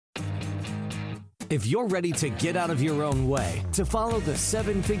If you're ready to get out of your own way to follow the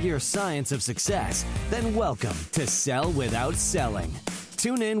seven-figure science of success, then welcome to Sell Without Selling.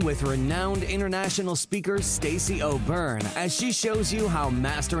 Tune in with renowned international speaker Stacey O'Byrne as she shows you how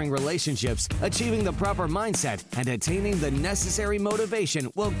mastering relationships, achieving the proper mindset, and attaining the necessary motivation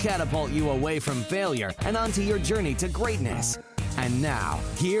will catapult you away from failure and onto your journey to greatness. And now,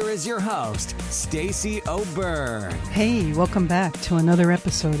 here is your host, Stacey O'Byrne. Hey, welcome back to another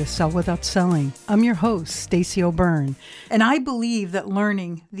episode of Sell Without Selling. I'm your host, Stacey O'Byrne, and I believe that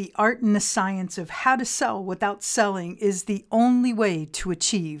learning the art and the science of how to sell without selling is the only way to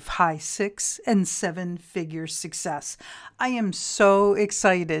achieve high 6- and 7-figure success. I am so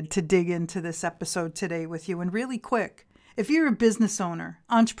excited to dig into this episode today with you. And really quick, if you're a business owner,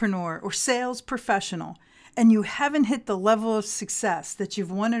 entrepreneur, or sales professional, and you haven't hit the level of success that you've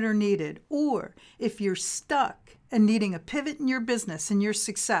wanted or needed, or if you're stuck and needing a pivot in your business and your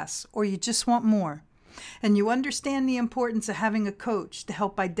success, or you just want more, and you understand the importance of having a coach to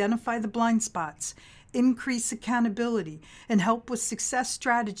help identify the blind spots, increase accountability, and help with success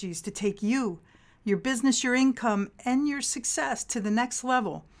strategies to take you, your business, your income, and your success to the next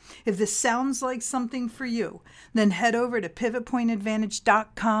level. If this sounds like something for you, then head over to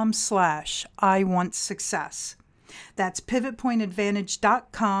pivotpointadvantage.com/IWantSuccess. That's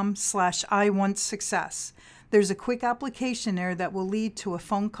pivotpointadvantage.com/IWantSuccess. There's a quick application there that will lead to a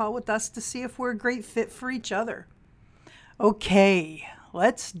phone call with us to see if we're a great fit for each other. Okay,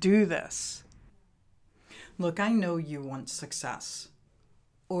 let's do this. Look, I know you want success.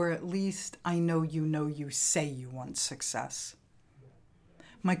 Or at least I know you say you want success.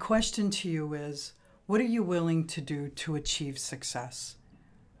 My question to you is, what are you willing to do to achieve success?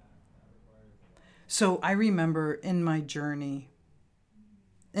 So I remember in my journey,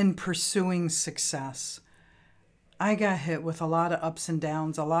 in pursuing success, I got hit with a lot of ups and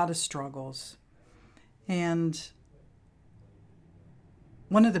downs, a lot of struggles. And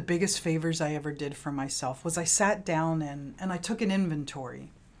one of the biggest favors I ever did for myself was I sat down and I took an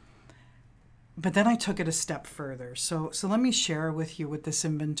inventory. But then I took it a step further. So let me share with you what this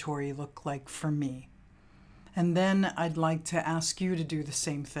inventory looked like for me. And then I'd like to ask you to do the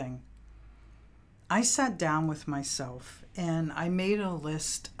same thing. I sat down with myself and I made a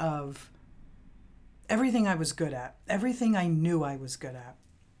list of everything I was good at, everything I knew I was good at.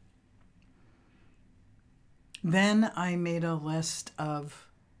 Then I made a list of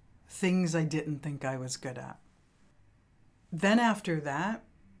things I didn't think I was good at. Then after that,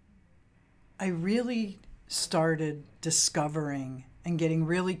 I really started discovering and getting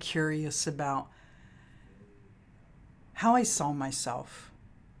really curious about how I saw myself,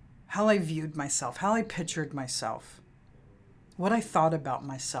 how I viewed myself, how I pictured myself, what I thought about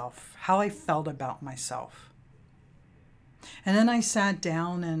myself, how I felt about myself. And then I sat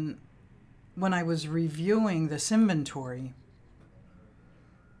down, and when I was reviewing this inventory,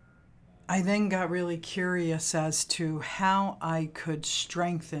 I then got really curious as to how I could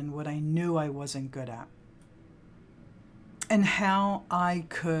strengthen what I knew I wasn't good at, and how I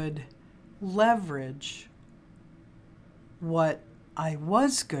could leverage what I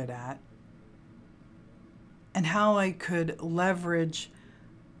was good at, and how I could leverage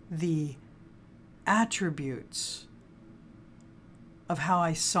the attributes of how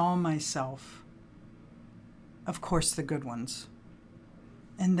I saw myself, of course the good ones,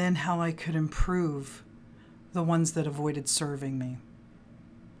 and then how I could improve the ones that avoided serving me.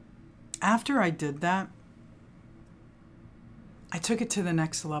 After I did that, I took it to the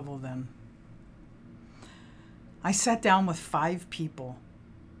next level then. I sat down with 5 people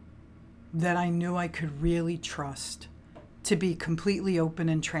that I knew I could really trust to be completely open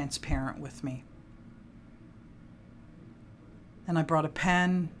and transparent with me. And I brought a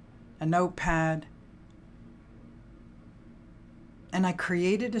pen, a notepad, and I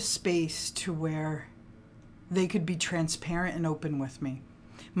created a space to where they could be transparent and open with me.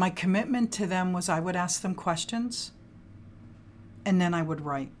 My commitment to them was I would ask them questions, and then I would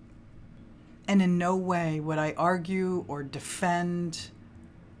write. And in no way would I argue or defend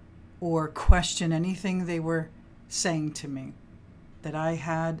or question anything they were saying to me. That I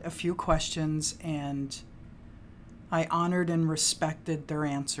had a few questions and I honored and respected their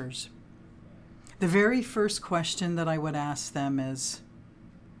answers. The very first question that I would ask them is,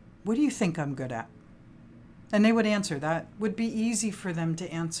 what do you think I'm good at? And they would answer. That would be easy for them to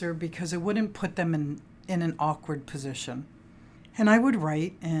answer because it wouldn't put them in an awkward position. And I would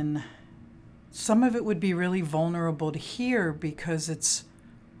write, and some of it would be really vulnerable to hear because it's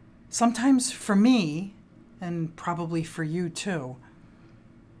sometimes for me, and probably for you too,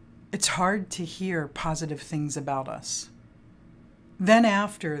 it's hard to hear positive things about us. Then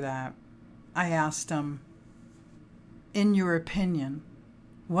after that, I asked them, in your opinion,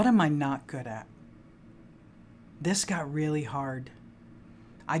 what am I not good at? This got really hard.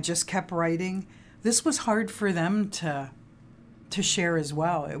 I just kept writing. This was hard for them to share as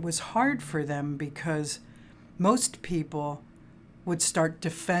well. It was hard for them because most people would start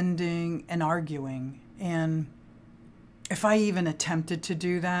defending and arguing. And if I even attempted to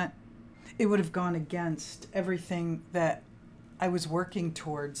do that, it would have gone against everything that I was working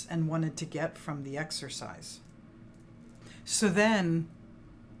towards and wanted to get from the exercise. So then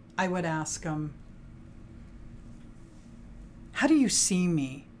I would ask them, how do you see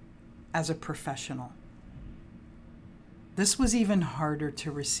me as a professional? This was even harder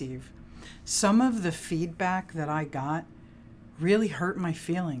to receive. Some of the feedback that I got really hurt my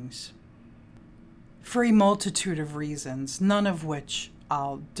feelings for a multitude of reasons, none of which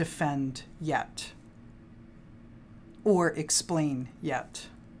I'll defend yet or explain yet.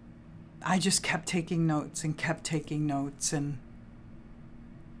 I just kept taking notes and kept taking notes. And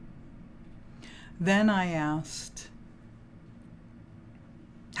then I asked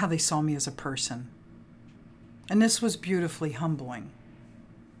how they saw me as a person. And this was beautifully humbling.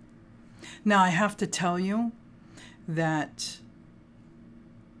 Now, I have to tell you that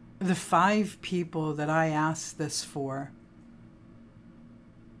the 5 people that I asked this for,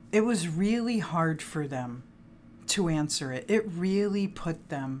 it was really hard for them to answer it. It really put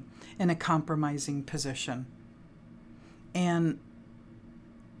them in a compromising position. And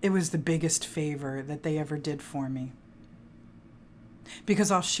it was the biggest favor that they ever did for me.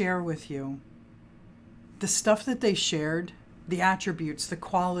 Because I'll share with you, the stuff that they shared, the attributes, the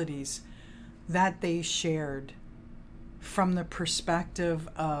qualities that they shared from the perspective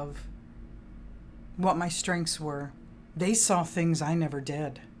of what my strengths were, they saw things I never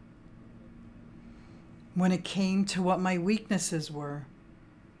did. When it came to what my weaknesses were,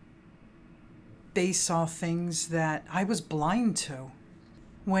 they saw things that I was blind to.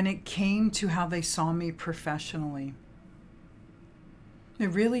 When it came to how they saw me professionally, it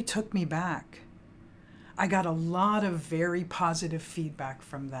really took me back. I got a lot of very positive feedback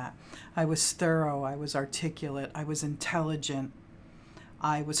from that. I was thorough, I was articulate, I was intelligent,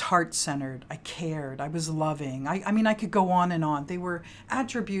 I was heart-centered, I cared, I was loving. I mean, I could go on and on. They were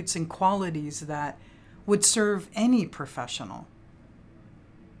attributes and qualities that would serve any professional.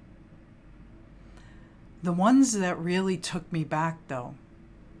 The ones that really took me back, though,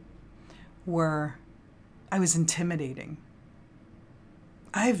 were I was intimidating.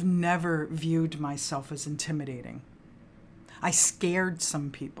 I've never viewed myself as intimidating. I scared some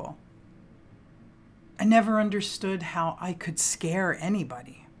people. I never understood how I could scare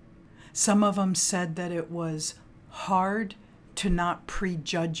anybody. Some of them said that it was hard to not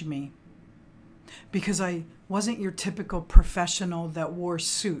prejudge me because I wasn't your typical professional that wore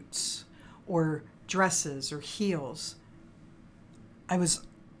suits or dresses or heels. I was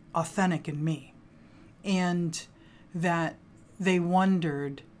authentic in me, and that they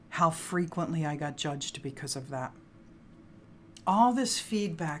wondered how frequently I got judged because of that. All this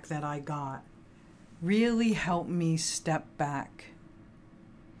feedback that I got really helped me step back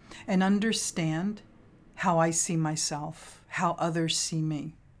and understand how I see myself, how others see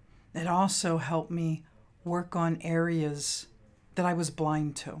me. It also helped me work on areas that I was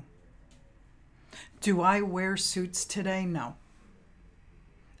blind to. Do I wear suits today? No.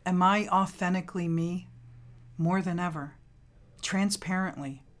 Am I authentically me? More than ever.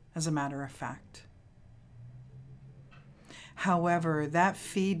 Transparently, as a matter of fact. However, that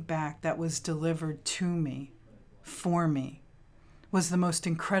feedback that was delivered to me, for me, was the most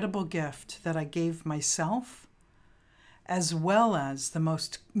incredible gift that I gave myself, as well as the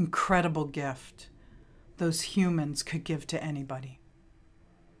most incredible gift those humans could give to anybody.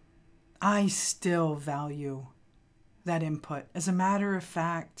 I still value that input. As a matter of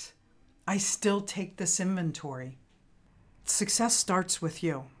fact, I still take this inventory. Success starts with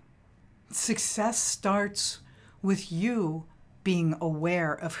you. Success starts with you being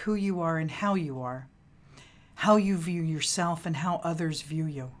aware of who you are and how you view yourself and how others view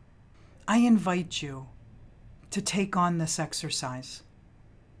you. I invite you to take on this exercise.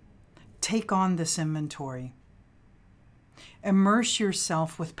 Take on this inventory. Immerse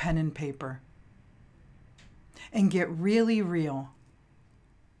yourself with pen and paper and get really real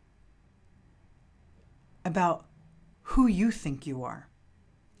about who you think you are,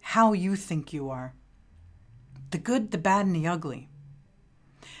 how you think you are, the good, the bad, and the ugly.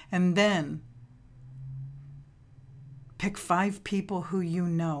 And then pick 5 people who you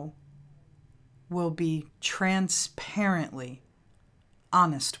know will be transparently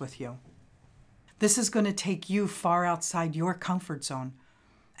honest with you. This is going to take you far outside your comfort zone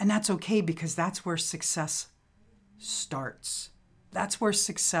And that's okay, because that's where success starts. That's where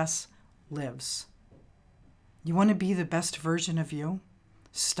success lives. You want to be the best version of you?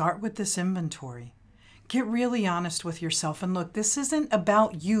 Start with this inventory. Get really honest with yourself. And look, this isn't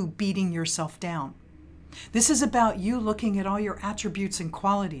about you beating yourself down. This is about you looking at all your attributes and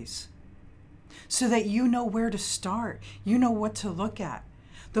qualities so that you know where to start. You know what to look at.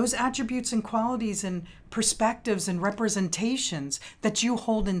 Those attributes and qualities and perspectives and representations that you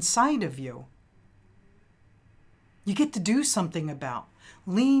hold inside of you, you get to do something about.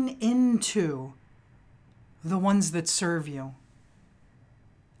 Lean into the ones that serve you.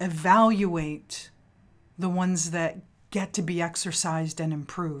 Evaluate the ones that get to be exercised and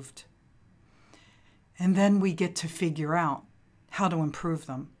improved. And then we get to figure out how to improve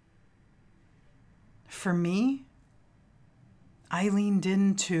them. For me, I leaned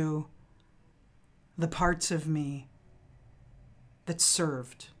into the parts of me that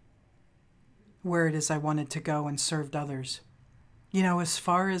served where it is I wanted to go and served others. You know, as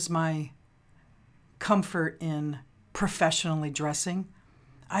far as my comfort in professionally dressing,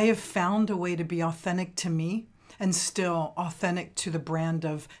 I have found a way to be authentic to me and still authentic to the brand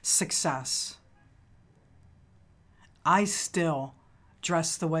of success. I still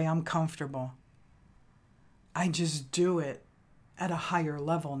dress the way I'm comfortable. I just do it at a higher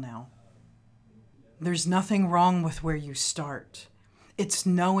level now. There's nothing wrong with where you start. It's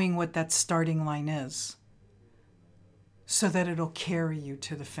knowing what that starting line is so that it'll carry you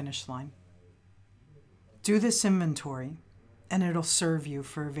to the finish line. Do this inventory and it'll serve you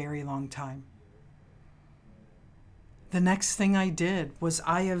for a very long time. The next thing I did was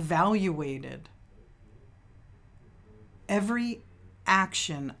I evaluated every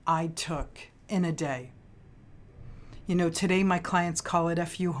action I took in a day. You know, today my clients call it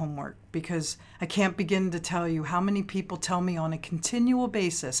FU homework because I can't begin to tell you how many people tell me on a continual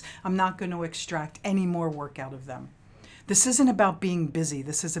basis I'm not going to extract any more work out of them. This isn't about being busy.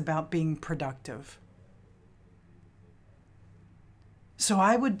 This is about being productive. So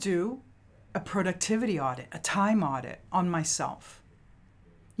I would do a productivity audit, a time audit on myself.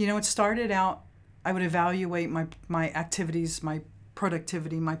 You know, it started out, I would evaluate my activities, my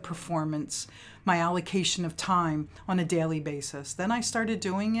productivity, my performance, my allocation of time on a daily basis. Then I started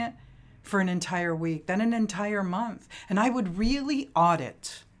doing it for an entire week, then an entire month. And I would really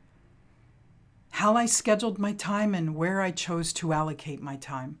audit how I scheduled my time and where I chose to allocate my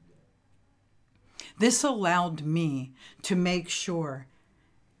time. This allowed me to make sure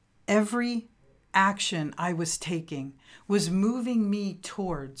every action I was taking was moving me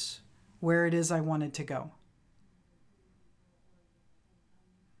towards where it is I wanted to go.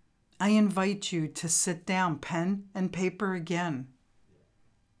 I invite you to sit down, pen and paper again.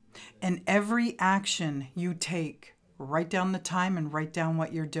 And every action you take, write down the time and write down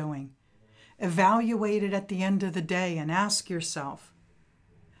what you're doing. Evaluate it at the end of the day and ask yourself,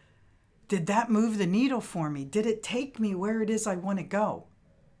 did that move the needle for me? Did it take me where it is I want to go?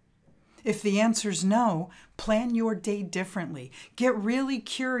 If the answer's no, plan your day differently. Get really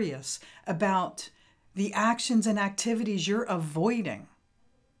curious about the actions and activities you're avoiding.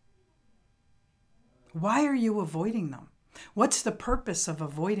 Why are you avoiding them? What's the purpose of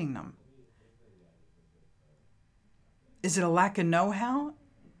avoiding them? Is it a lack of know-how?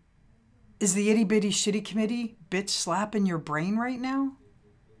 Is the itty-bitty shitty committee bitch slapping your brain right now?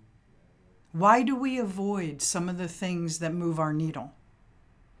 Why do we avoid some of the things that move our needle?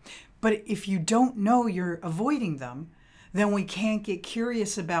 But if you don't know you're avoiding them, then we can't get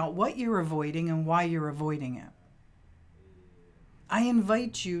curious about what you're avoiding and why you're avoiding it. I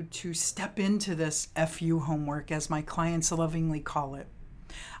invite you to step into this FU homework, as my clients lovingly call it.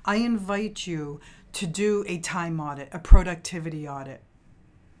 I invite you to do a time audit, a productivity audit.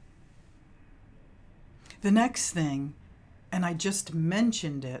 The next thing, and I just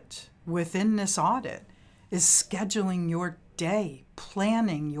mentioned it within this audit, is scheduling your day,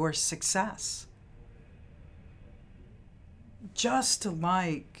 planning your success. Just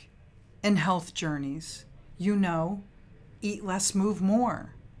like in health journeys, you know, eat less, move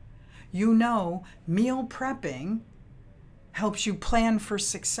more. You know, meal prepping helps you plan for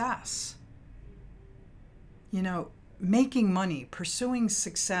success. You know, making money, pursuing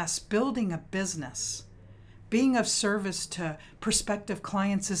success, building a business, being of service to prospective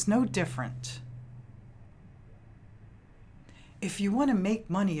clients is no different. If you want to make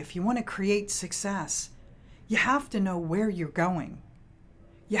money, if you want to create success, you have to know where you're going.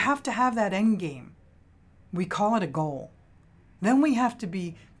 You have to have that end game. We call it a goal. Then we have to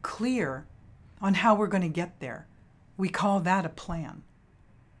be clear on how we're going to get there. We call that a plan.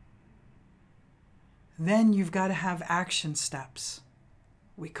 Then you've got to have action steps.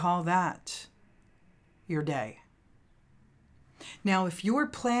 We call that your day. Now, if you're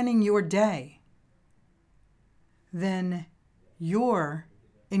planning your day, then you're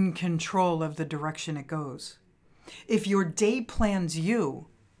in control of the direction it goes. If your day plans you,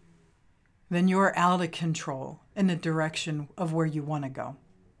 then you're out of control in the direction of where you want to go.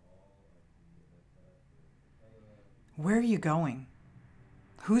 Where are you going?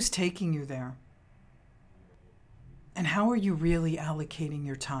 Who's taking you there? And how are you really allocating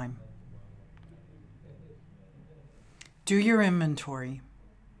your time? Do your inventory.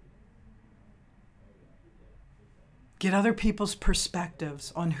 Get other people's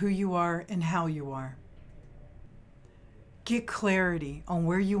perspectives on who you are and how you are. Get clarity on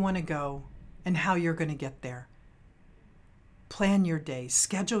where you want to go and how you're going to get there. Plan your day.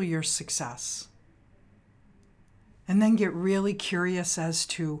 Schedule your success. And then get really curious as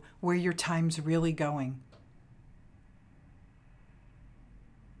to where your time's really going.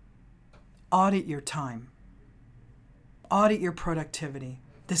 Audit your time. Audit your productivity.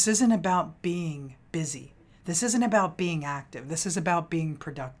 This isn't about being busy. This isn't about being active. This is about being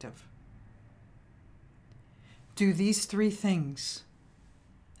productive. Do these 3 things,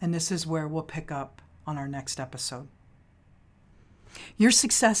 and this is where we'll pick up on our next episode. Your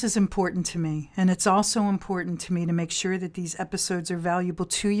success is important to me, and it's also important to me to make sure that these episodes are valuable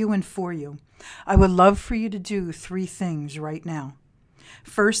to you and for you. I would love for you to do 3 things right now.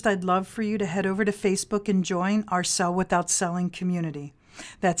 First, I'd love for you to head over to Facebook and join our Sell Without Selling community.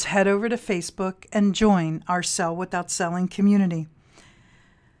 That's head over to Facebook and join our Sell Without Selling community.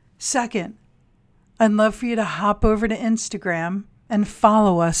 Second, I'd love for you to hop over to Instagram and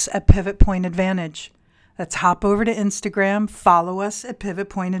follow us at Pivot Point Advantage. That's hop over to Instagram, follow us at Pivot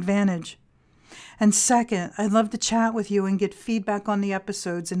Point Advantage. And second, I'd love to chat with you and get feedback on the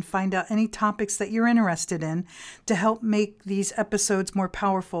episodes and find out any topics that you're interested in to help make these episodes more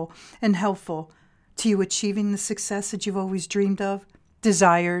powerful and helpful to you achieving the success that you've always dreamed of,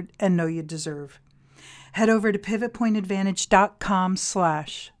 desired, and know you deserve. Head over to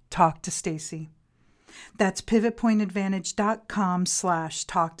pivotpointadvantage.com/talk to Stacy. That's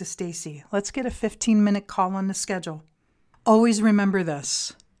pivotpointadvantage.com/talk to Stacy. Let's get a 15-minute call on the schedule. Always remember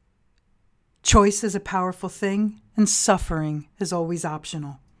this. Choice is a powerful thing, and suffering is always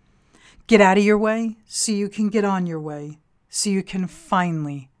optional. Get out of your way so you can get on your way, so you can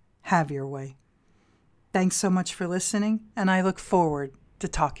finally have your way. Thanks so much for listening, and I look forward to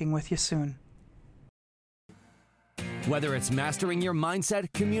talking with you soon. Whether it's mastering your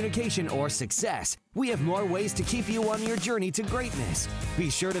mindset, communication, or success, we have more ways to keep you on your journey to greatness.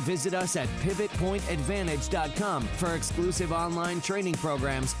 Be sure to visit us at pivotpointadvantage.com for exclusive online training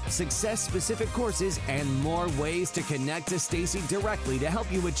programs, success-specific courses, and more ways to connect to Stacy directly to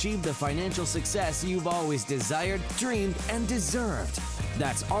help you achieve the financial success you've always desired, dreamed, and deserved.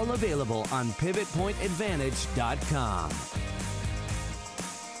 That's all available on pivotpointadvantage.com.